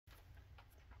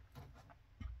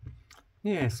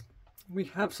Yes, we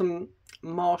have some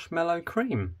marshmallow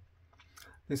cream.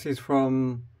 This is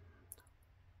from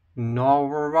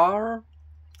Navarre.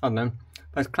 I don't know,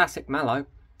 but it's classic mallow.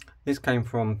 This came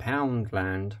from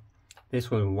Poundland.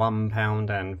 This was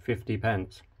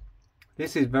 £1.50.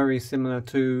 This is very similar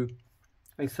to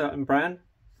a certain brand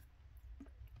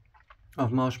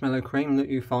of marshmallow cream that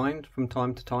you find from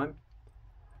time to time.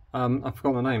 I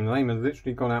forgot the name. The name has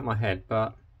literally gone out of my head,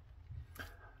 but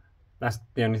that's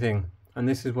the only thing. And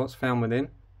this is what's found within.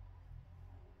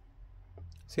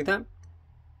 See that?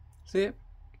 See it?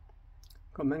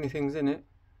 Got many things in it.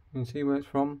 You can see where it's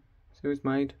from, see where it's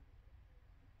made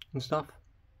and stuff.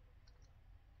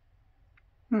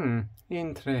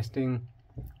 Interesting.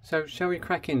 So shall we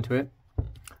crack into it? I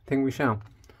think we shall.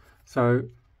 So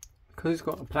because it's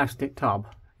got a plastic tub,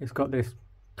 it's got this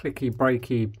clicky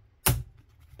breaky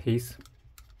piece,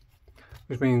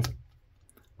 which means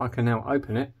I can now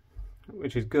open it,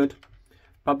 which is good.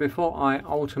 But before I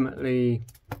ultimately,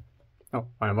 I've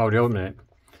already opened it.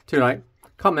 Too late.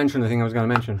 Can't mention the thing I was going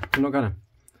to mention. I'm not going to.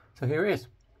 So here it is.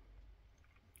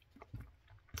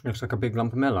 Looks like a big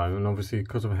lump of mellow, and obviously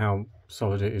because of how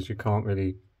solid it is, you can't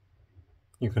really,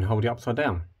 you can hold it upside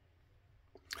down,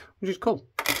 which is cool.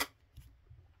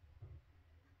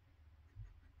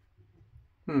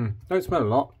 Don't smell a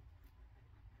lot.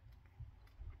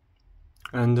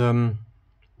 And I'm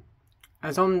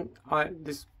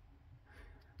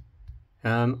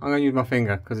going to use my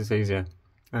finger because it's easier,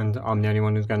 and I'm the only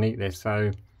one who's going to eat this,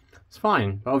 so it's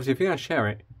fine. But obviously if you're going to share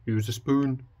it, use a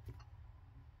spoon.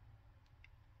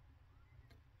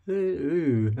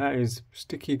 Ooh, that is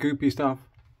sticky goopy stuff.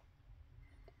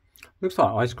 Looks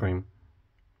like ice cream,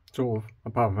 sort of,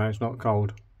 apart from how it's not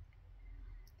cold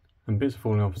and bits are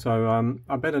falling off. So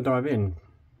I better dive in.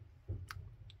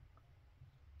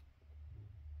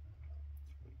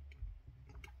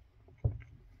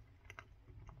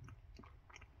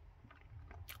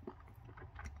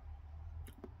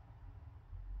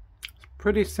 It's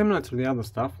pretty similar to the other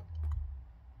stuff.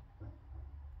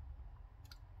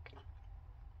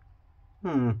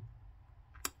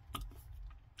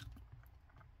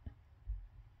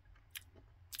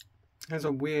 There's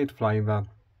a weird flavour.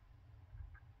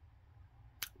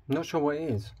 I'm not sure what it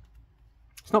is.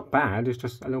 It's not bad, it's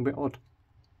just a little bit odd.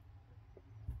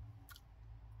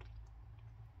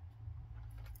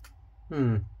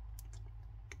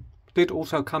 Did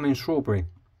also come in strawberry.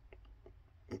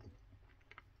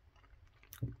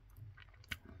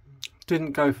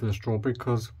 Didn't go for the strawberry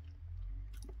because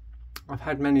I've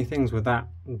had many things with that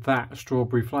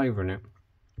strawberry flavour in it.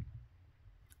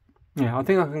 Yeah, I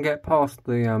think I can get past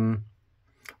the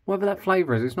whatever that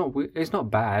flavour is. It's not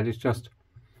bad. It's just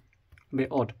a bit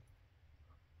odd.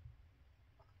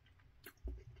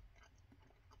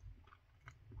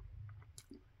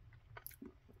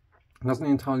 It doesn't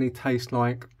entirely taste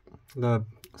like the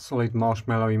solid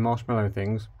marshmallow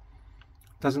things.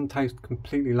 It doesn't taste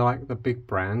completely like the big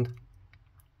brand.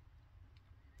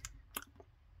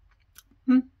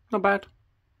 Not bad.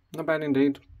 Not bad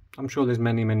indeed. I'm sure there's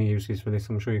many uses for this.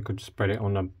 I'm sure you could spread it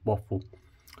on a waffle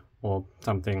or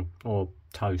something, or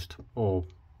toast, or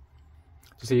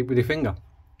just eat it with your finger.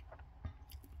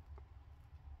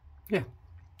 Yeah.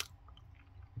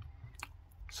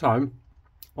 So,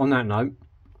 on that note,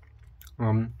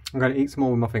 I'm going to eat some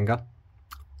more with my finger.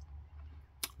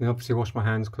 And obviously wash my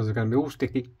hands because they're going to be all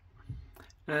sticky.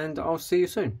 And I'll see you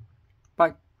soon.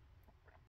 Bye.